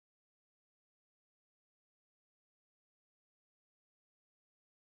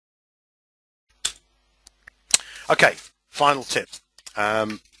Okay, final tip,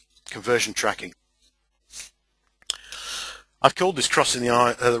 conversion tracking. I've called this crossing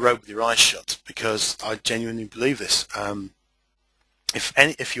the road with your eyes shut because I genuinely believe this.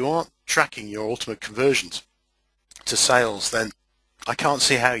 If you aren't tracking your ultimate conversions to sales, then I can't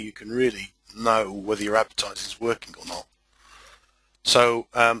see how you can really know whether your advertising is working or not. So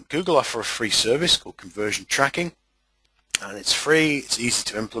Google offer a free service called conversion tracking, and it's free, it's easy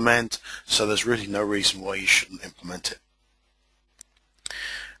to implement, so there's really no reason why you shouldn't implement it.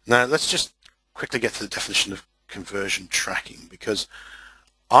 Now let's just quickly get to the definition of conversion tracking, because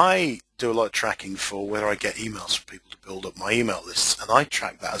I do a lot of tracking for whether I get emails from people to build up my email lists, and I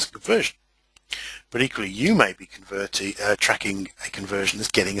track that as a conversion. But equally, you may be tracking a conversion as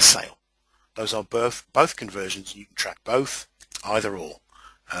getting a sale. Those are both conversions. You can track both, either or.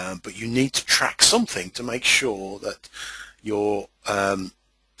 But you need to track something to make sure that your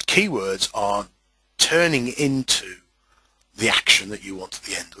keywords are turning into the action that you want at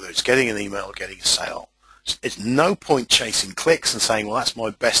the end, whether it's getting an email or getting a sale. It's no point chasing clicks and saying, well, that's my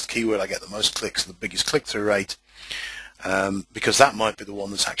best keyword, I get the most clicks and the biggest click-through rate, because that might be the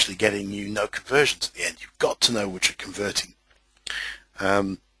one that's actually getting you no conversions at the end. You've got to know which are converting.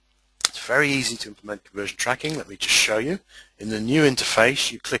 It's very easy to implement conversion tracking. Let me just show you. In the new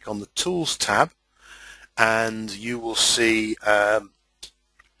interface, you click on the Tools tab, and you will see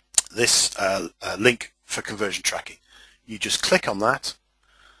this link for conversion tracking. You just click on that.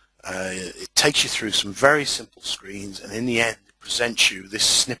 It takes you through some very simple screens, and in the end it presents you this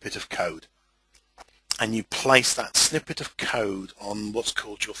snippet of code, and you place that snippet of code on what's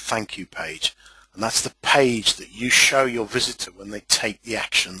called your thank you page, and that's the page that you show your visitor when they take the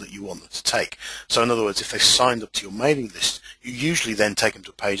action that you want them to take. So in other words, if they've signed up to your mailing list, you usually then take them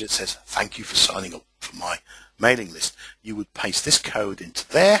to a page that says thank you for signing up for my mailing list. You would paste this code into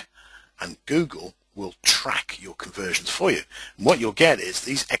there, and Google will track your conversions for you. And what you'll get is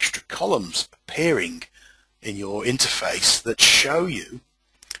these extra columns appearing in your interface that show you,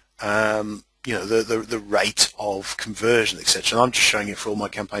 you know, the rate of conversion, etc. And I'm just showing it for all my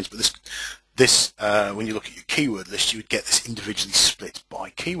campaigns, but this when you look at your keyword list, you would get this individually split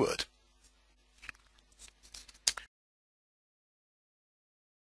by keyword.